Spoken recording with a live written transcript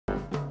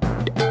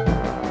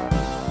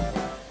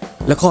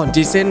ละคร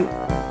จีเส้น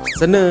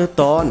เสนอ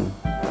ตอน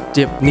เ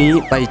จ็บนี้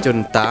ไปจน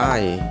ตาย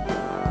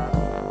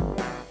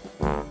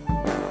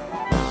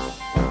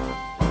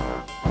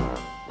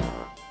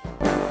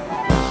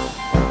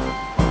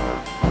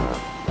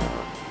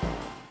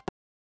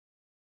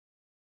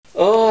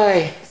โอ้ย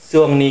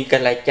ช่วงนี้กั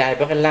นหลายใจ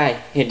บ่กันหลาย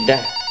เห็นได้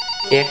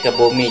แขกก็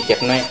บ่มีจัก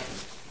หน่อย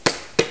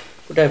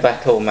ผู้ได้ว่า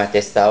โทรมาแ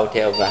ต่เช้าแถ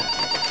วว่า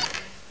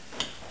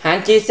หาน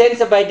จีเส้น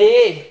สบายดี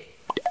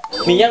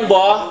มียัง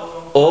บ่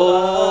โอ้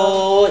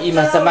อีม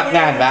าสมัครง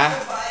านวะ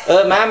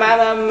ม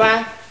า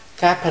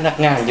ครับพนัก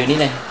งานอยู่นี่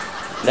น่ะ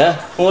เด้อ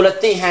ฮูล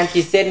ตี้หาน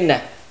จีเส้นน่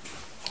ะ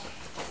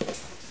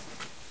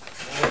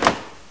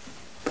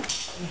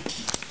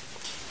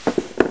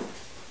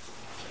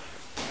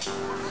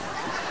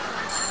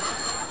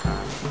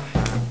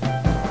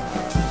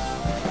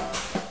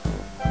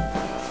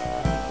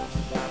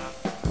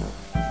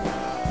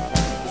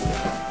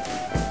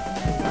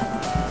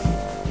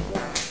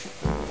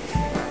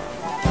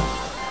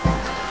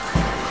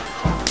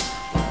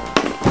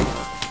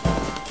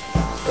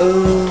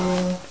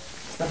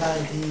สบาย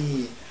ดี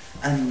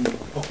อัน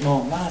พวกน้อ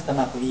งมาส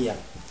มัครเรียน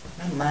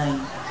นั่นไม่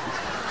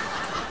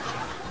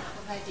ส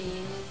บายดี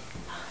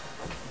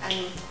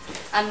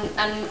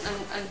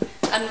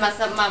อันมา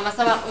ส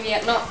มัครเรีย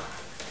นเนาะ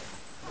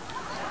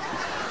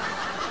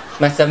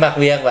มาสมัคร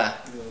เวียกว่ะ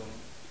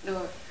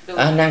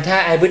นางท่า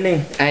ไอ้บึ้นหนึ่ง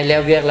ไอ้แล้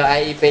วเวียกแล้วไอ้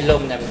ไปล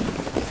ม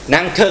นา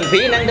งเถิงผี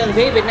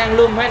ไปนั่ง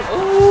ลุ่มมันโ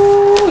อ้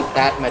ต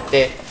าดมาเต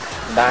ะ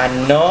บาน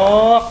น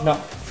กเนาะ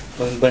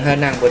บนห้า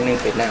นั่งบนหนึ่ง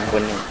ไปนั่งบ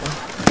นหนึ่ง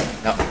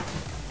เนาะ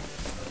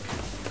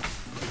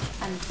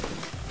อัน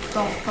ต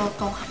ร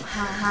ง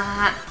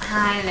ห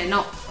ายเลยเน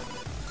าะ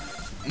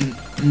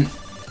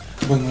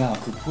เบิ่งแล้ว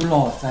คือผู้ร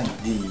อใจ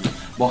ดี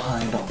บ่หา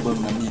ยดอกเบิ่ง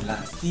มันนี่ล่ะ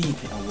ซี่เ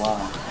ทว่า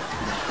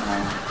เ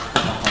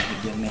อาหอมเฮ็ด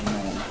เรียนแน่นอ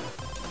น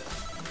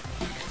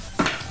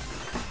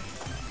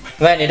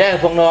ว่านี่ได้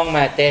พวกน้องม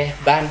าแต่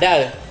บ้านได้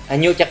อา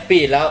ยุจักปี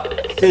แล้ว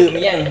ซื้อมี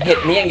ยังเฮ็ด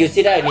มียังอยู่สิ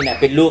ได้นี่น่ะ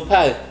เป็นลูกเ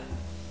พิ่น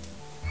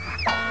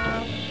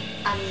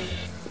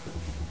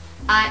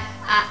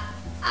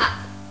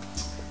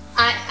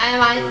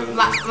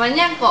มัน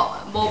ยังเกาะ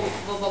โบ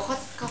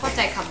เขาเข้าใ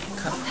จค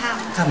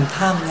ำ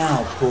ท่ามยาว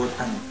โพด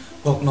อัน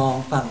พวกน้อง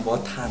ฟังบ่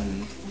ทัน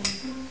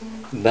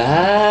บ้า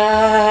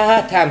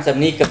ถามส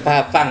ำนีกับพา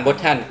ฟังบ่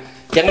ทัน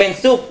จังแม่น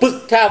สู้ปึก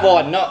ท่าวอ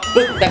นเนาะ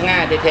ปึกตะง่า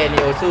แท้ๆนี่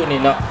โอสู้นี่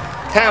เนาะ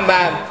ถามว่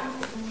า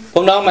พ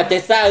วกน้องมาแต่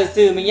ซ่า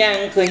ซื้อมียัง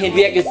เคยเฮ็ดเ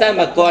วียกอยู่ซ่า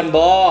มาก่อน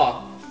บ่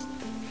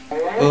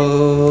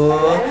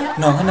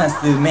น้องขนาด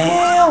ซื้อแม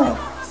ว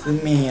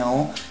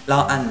เรา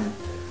อัน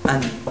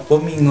บ่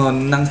มีเงิน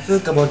หนังสือ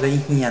ก็บ่ได้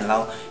เรียนเรา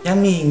ยัง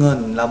มีเงิน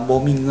เราบ่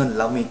มีเงิน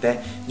เรามีแต่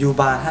อยู่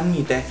บ้านท่าน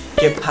มีแต่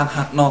เก็บผัก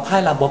หักนอกให้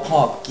เราบ่พอ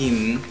กิน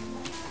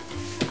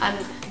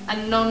อัน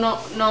น้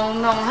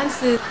องท่าน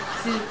ซื้อ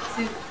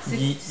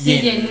เ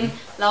ย็น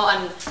เราอั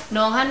น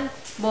น้องท่าน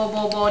โบ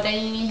ได้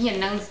เห็น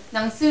ห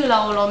นังสือเรา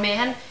แม่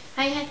ท่าน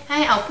ให้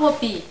เอาพวก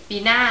ปี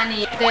หน้า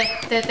นี่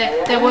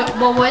แต่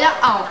บ่อยาก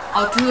เอ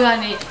าเทื่อ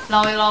นี่เรา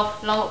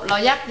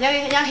อยาก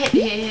เฮ็ด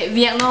เ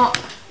วียกเนาะ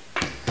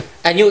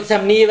อายุส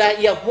ำนีว่า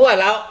เอี่ยวพัว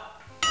แล้ว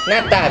หน้า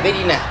ตาไม่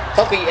ดีน่ะเข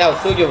าไปเอา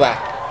สู้อยู่ว่ะ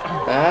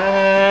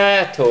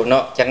โถเนา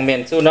ะจังเม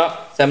นสู้เนาะ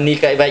สำนี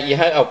ไก่ใบอีใ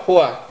ห้เอาพั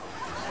ว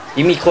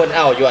ยิ่มีคนเ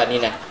อาอยู่อันนี้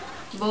น่ะ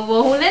บ่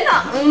ฮู้เล่นเนา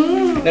ะ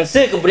หนังสื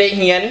อกับบ่ได้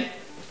เรียน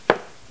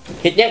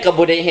เฮ็ดหยังกับ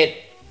บ่ได้เฮ็ด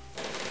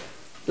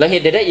แล้วเฮ็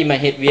ดได้อีมา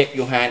เฮ็ดเวียกอ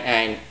ยู่หานอา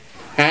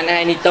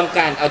ยนี่ต้องก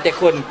ารเอาแต่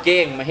คนเก่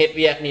งมาเฮ็ดเ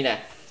วียกนี่น่ะ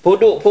ผู้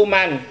ดุผู้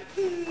มัน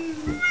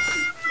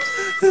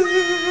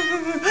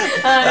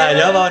อ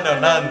ย่าบ่เดี๋ยว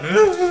นั้น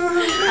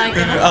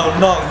เอา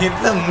น้องเฮ็ด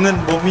แล้วเงิน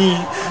บ่มี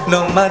น้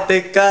องมาแต่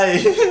ไกล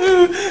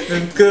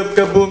เกือบ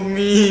ก็บ่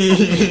มี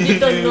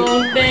ต้นน้อง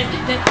เด็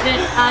ด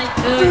ไอ้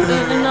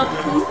นับ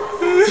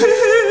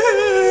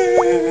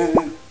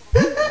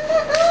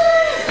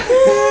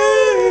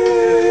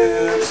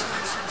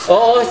โอ้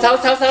เซา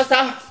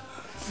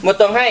บ่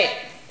ต้องให้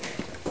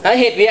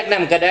เฮ็ดเวียกน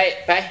ำก็ได้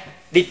ไป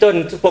ดิต้น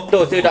พวกโต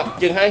ซื้อดอก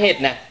จึงให้เฮ็ด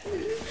น่ะ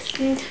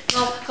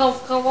เขา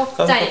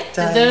ใจ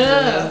เด้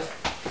อ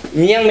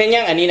มียังแม่น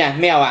ยังอันนี้น่ะ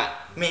แมวอ่ะ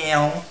แม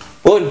ว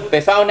พุ่นไป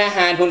เฝ้าอาห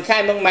ารพุ่นค่า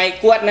ยเมืองใหม่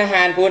กวดอาห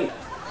ารพุ่น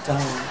จ้า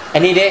อั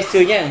นนี้เด้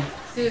ซื้อยัง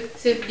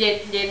ซื้อเย็น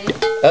เ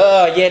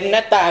ย็นหน้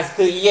าตา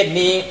คือเย็น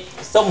นี้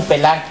ส้มไป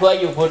ล้างถ้วย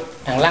อยู่พุ่น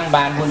ทางล่าง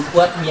บ้านพุ่นก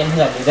วดเมียนเ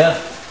หือดอยู่เด้อ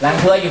ล้าง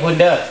ถ้วยอยู่พุ่น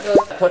เด้อ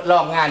ทดลอ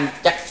งงาน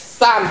จัก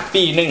3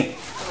 ปีนึง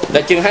แล้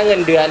วจึงให้เงิ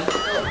นเดือน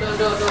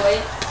โดย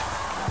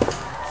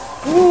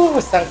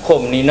สังค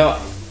มนี้เนาะ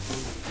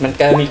มัน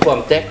ก็มีความ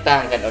แตกต่า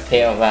งกันเอาเท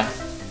ว่า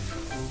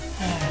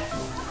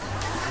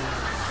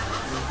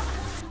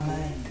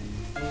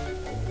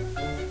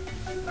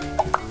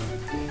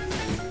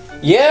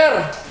เย็น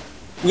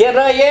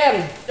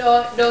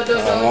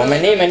อ๋อมา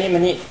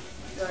นี่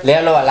แล้ว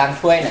เราล้าง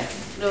ถ้วยน่ะ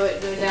โดย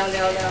แล้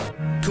ว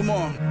Come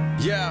on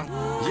yeah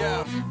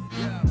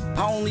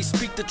I only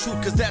speak the truth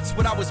cause that's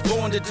what I was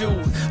born to do.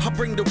 I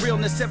bring the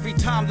realness every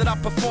time that I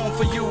perform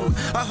for you.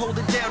 I hold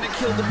it down and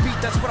kill the beat,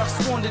 that's what I've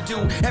sworn to do.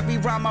 Every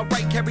rhyme I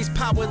write carries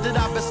power that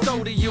I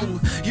bestow to you.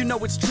 You know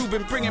it's true,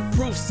 been bringing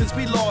proof since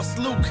we lost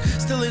Luke.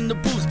 Still in the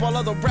booth while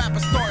other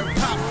rappers starting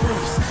pop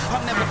groups.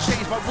 I'll never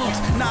change my roots,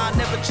 nah I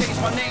never change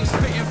my name.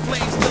 Spitting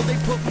flames till they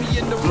put me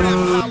in the rap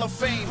hall of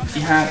fame.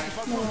 ที่ฮัก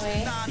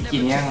กิ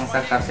นย่างสั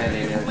กตับใจเล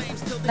ยแ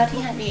ล้วที่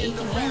หักเดย์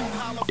กินยัง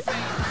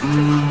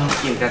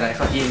กินกระไดเข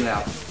าอิ่มแล้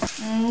ว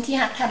ที่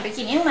หักทำไป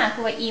กินยังมาคื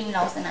อว่าอิ่มเร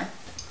าสินะ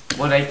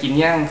บ่ได้กิน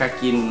ย่างก็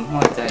กินหั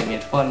วใจเม็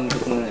ดป้นทุ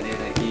กมื้อได้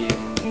เลยอิ่ม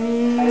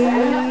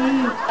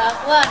รัก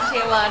ว่าเท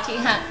วาที่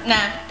หักน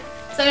ะ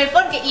สมัย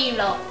ป้นก็อิ่ม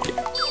แล้ว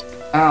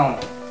อ้าว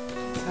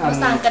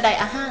สั่งกระได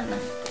อาหารนะ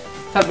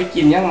ถ้าไป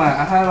กินย่างมา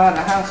อาหารว่า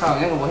อาหารข้าว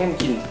ยังบ่เห็น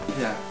กินเ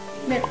ด้อ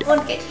เม็ดป้น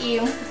ก็อิ่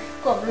ม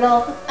กบรอ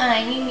คืออาย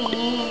นี่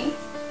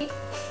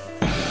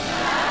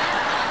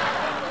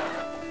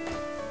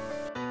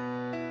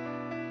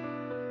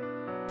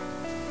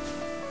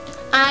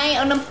ไอเอ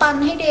าน้ำปั่น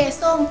ให้เด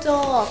ส่งจ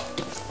บ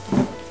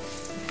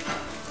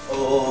โ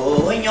อ้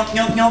ยยก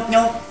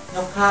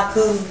ค่าค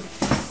รึ่ง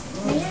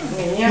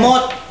หม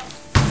ด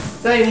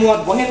ใส่หมด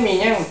บ่เห็นมี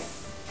ยัง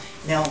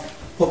แนว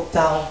พวกเ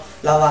จ้า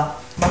เราอะ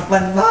มักหวา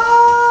น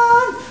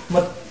หม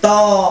ดต้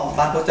องบ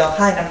างพวกเจ้า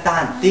ค่ายน้ำตา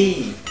ลตี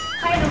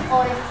ค่ายน้ำอ้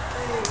อย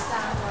จ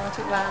างเรา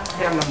ถือว่าแ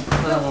ค่น้ำเ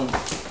พิ่ม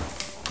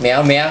แมว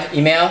อี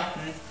แมว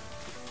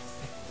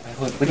ไป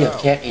พูดเดี๋ยว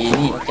แขกอี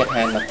นี่จะห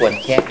านมากวน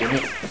แขกอยู่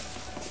นี่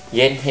เ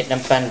ย็นเห็ดน้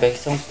ำปันไป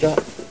ส่งเจาะ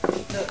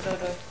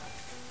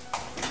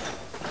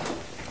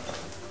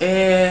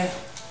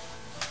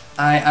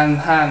อัน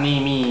ถ้า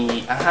มี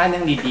อาหารยั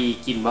งดี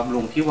ๆกินบำ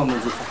รุงที่บำรุง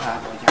สุขภาพ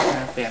อยากใ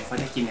ห้แฟนเขา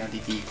ได้กินแนว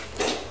ดีๆ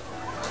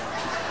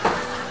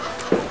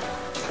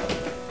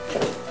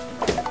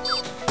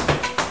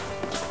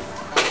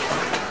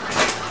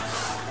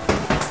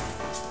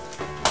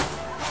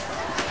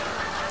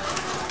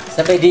ส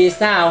บายดี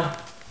สาว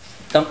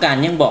ต้องการ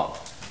ยังบอก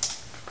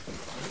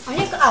เอาเ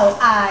นี่ยก็เอา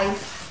อาย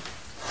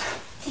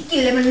ที่กิน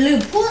เลยมันลืม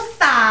ผู้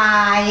ตา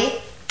ย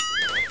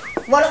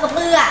ว่าเรากับเ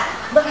บื่อ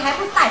แท้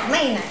ผู้ตายไ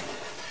ม่น่ะ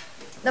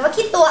แต่ว่า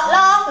คิดตัวล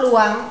อกหลว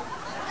ง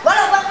ว่าเ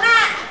ราบังหน้า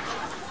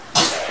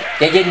ใ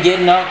จเย็น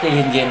ๆเนาะใจเ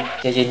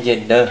ย็น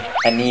เด้อ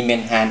อันนี้เม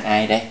นฮานอา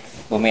ยได้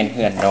บ่เมนเ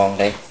หือนรอง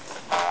ได้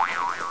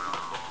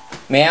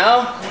แมว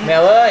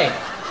เอ้ย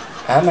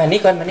มานี่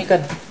ก่อน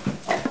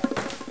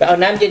ไปเอา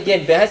น้ำเย็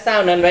นๆไปให้สา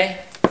วนั่นไว้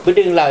บ่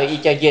ดึงเหล้าอี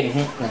ใจเย็น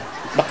นะ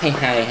บักให้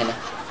หายหั่นนะ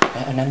ไป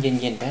เอาน้ำเ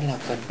ย็นๆไปให้เรา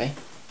ก่อนไป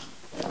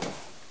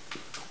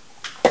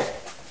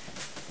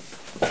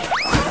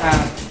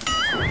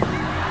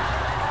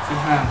สิ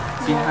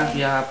ห้าเ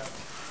ทียบ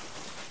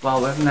เบา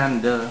เว็บนั่น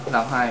เด้อเร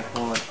าให้โพ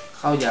ดเ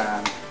ข้ายา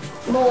ม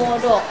โบ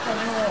ดอกข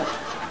นม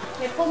เ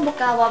ม็ดพ่นบ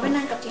กาวาไม่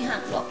นั่นกับที่หั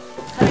กหรอก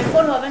ถ้าเม็ด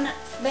พ่นว่าแบบ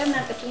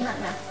นั้นกับที่หัก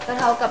นะก็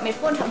เท่ากับเม็ด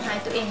พ่นทำหาย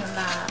ตัวเอง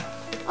ลา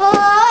โอ้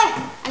ย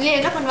อันนี้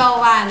ถ้าคนเบา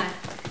วานน่ะ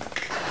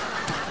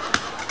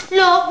โ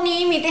ลกนี้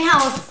มีแต่เฮา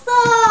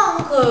ซ่อง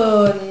เขิ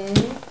น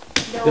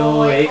โด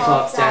ยขอ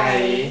บใจ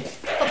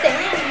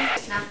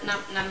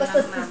นับก็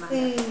ซื่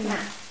อๆน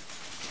ะ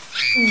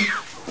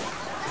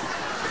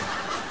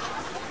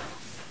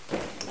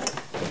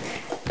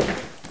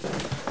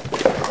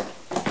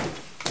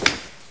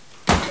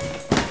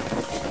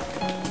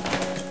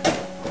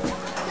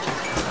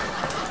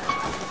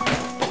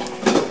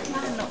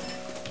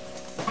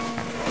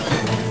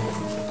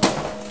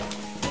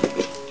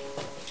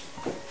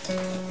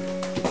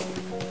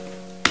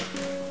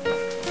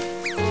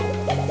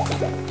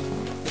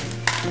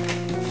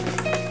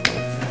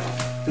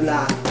ตุล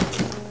า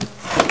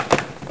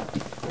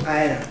ไอ้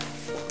น่ะ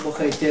บ่เ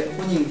คยเจอ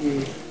ผู้หญิงที่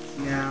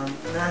งาม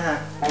น่ารัก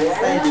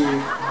ใส่ดี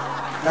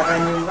แล้วก็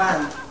ยิ้มหวาน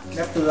แบ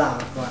บตุลา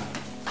ก่อน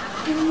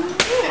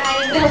ไอ้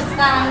เดือด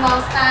สร้าง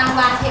ว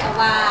าเท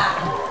ว่า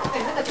เป็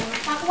นก็จะ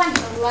พักวัน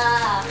ว่า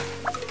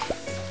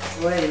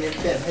เว้ยเนี่ย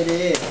เปลี่ยนให้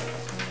ดี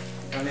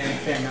ตอนนี้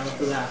แฟนเรา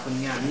ตุลาคน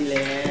งามนี่แหล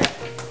ะ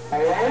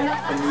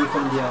คนดีค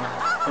นเดียว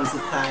คนสุ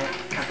ดท้าย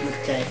หักหมด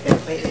ใจแฟน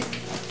ไปเอง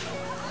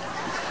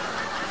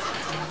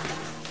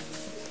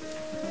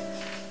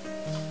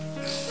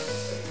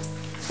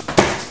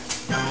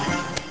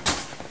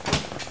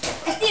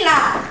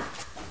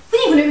ผู้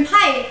หญิงคนนี้เป็นไ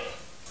พ่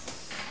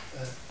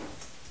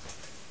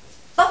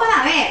ต้องไปหา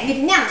แม่หยิบ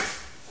เนี่ย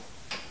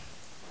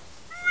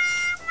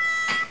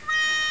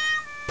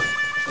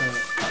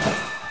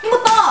นี่มุ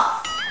ตโต้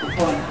ค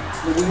น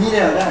ดูนี่เ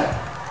ดียวได้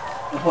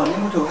คนนี่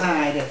มุถูหา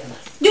ยเด็ด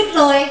หยุด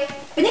เลย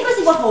เป็นนี่ก็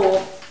สิบโถ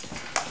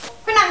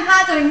ก็นางผ้า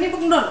ตัวเองที่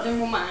พุ่งโดดจน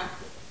กูมา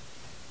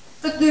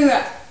จะเดือ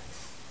ด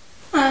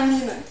หา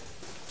นี่หน่อย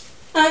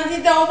หาที่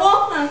เจ้าบอก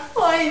หาค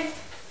อย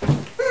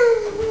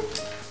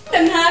เ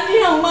ป็นหาที่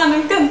เรามา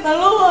นั่งกันต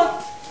ลอด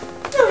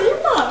เดี๋ยวยิ่ง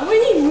หมาผู้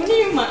หญิงผู้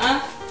นี่หมา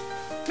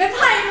ไม่ไ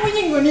พ่ผู้ห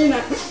ญิงกว่านี้น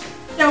ะ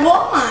อย่าบอ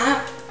กหมา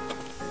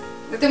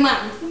เดี๋ยวจะหมา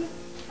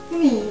ผู้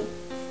หนี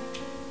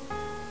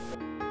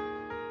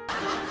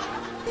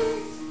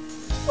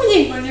ผู้หญิ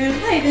งกว่านี้ไม่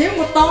ไพ่ได้ยัง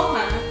บ่ต้องหม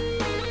า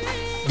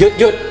ห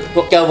ยุดพ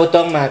วกเจ้าบ่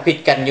ต้องมาผิด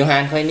กันอยู่หา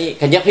นค่อยนี่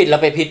ขันยักผิดเรา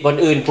ไปผิดบน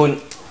อื่นพุ่น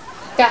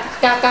ใจ กะ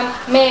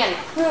แม่น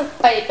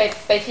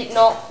ไปทิศ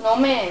น้อง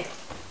แม่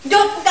ห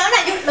ยุดกันน่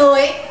ะหยุดเล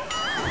ย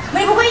ไ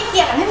ม่พูดให้เ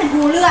กียรติกันให้มัน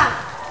รู้เรื่อง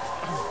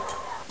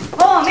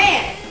พ่อแม่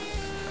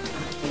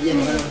เย็น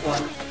กันก่อ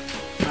น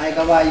ไอ้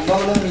กับว่าอีบ้อ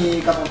งเรื่องมี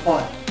กับพอ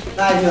ดไ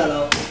ด้เถอะเรา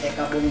แต่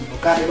กับบ่มีโอ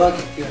กาสได้บ่เ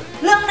กี่ยว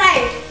เรื่องใด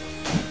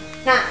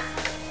น่ะ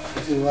ก็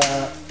คือว่า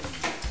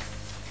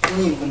ผู้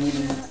หญิงคนนี้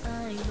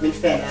เป็น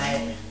แฟนไอ้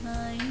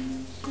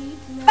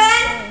แฟ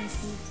น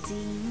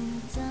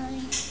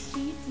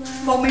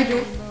บอกไม่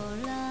รู้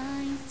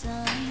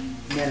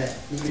นี่แหละ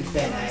นี่เป็นแฟ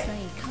นไอ้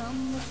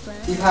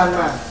ที่ผ่านม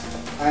า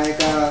ไอ้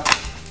ก็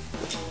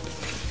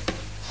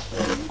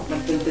มัน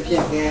เป็นแต่เพีย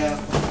งแค่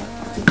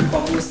ควา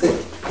มรู้สึก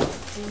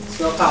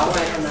ตัวเขาไ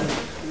อ้เท่านั้น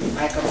ไ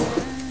อ้ก็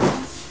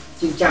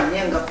จริงจังเนี่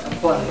ยกับ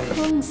พอดเลย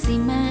คงสิ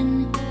แม่น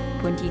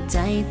คนที่ใจ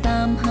ตา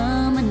มหา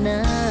มาน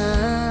า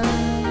น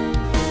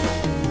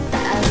แ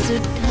ต่สุ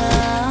ดท้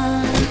า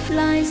ยปล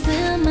ายเสื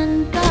อมัน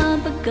ก็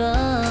ประกอ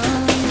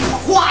บ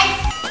ควาย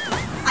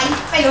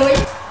ไปเลย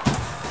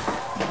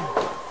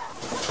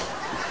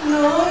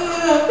น้องเ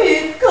ลือกผิ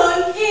ดคน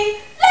อีก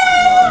แล้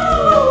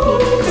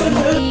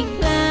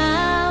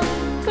ว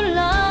ก็เ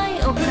ลย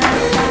อกหัก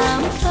ตา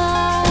มเธอ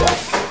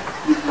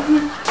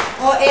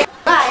โอเอ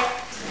ไป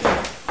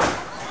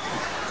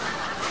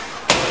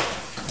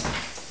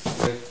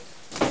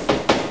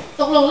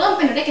ตกลงเริ่มเ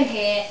ป็นได้กันแ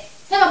ท้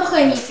ใช่ป่ะเค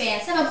ยมีแฟน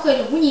ใช่ป่ะเคยห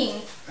ลงผู้หญิง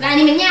แล้วอัน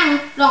นี้มันยัง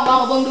ลองมา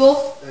เบิ่งดู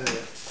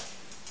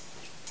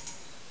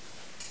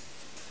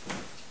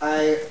ไอ้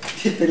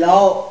ผิดไปแล้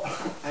ว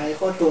ไอ้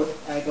ขอโทษ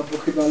ไอ้ก็บ่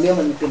คิดว่าเรื่อง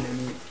มันเป็นแบบ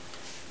นี้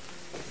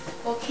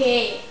โอเค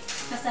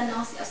มาซะน้อ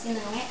งสิเอาสิ่ง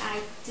นั้นให้ไอ้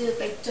จื้อไ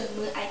ปจน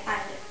มือไอ้ตาย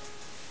เลย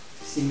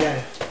สิ่งได้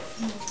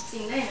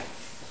สิ่งได้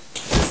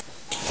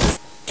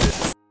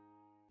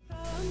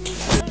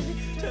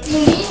สิ่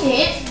งนี้เ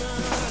นี่ย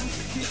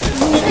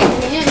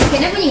นี่เห็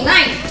นได้ผู้หญิงไล่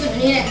จุด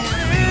นี้แหละ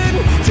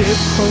เจ็บ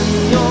คง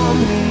ยอม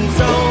เ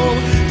ศร้า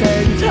แท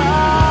นท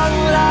าง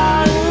หลั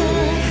ง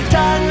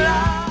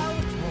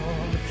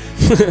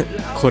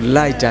คนไ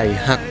ล่ใจ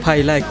หักไพ่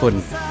ไล่คน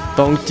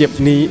ต้องเจ็บ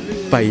นี้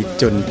ไป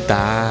จนต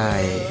า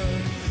ย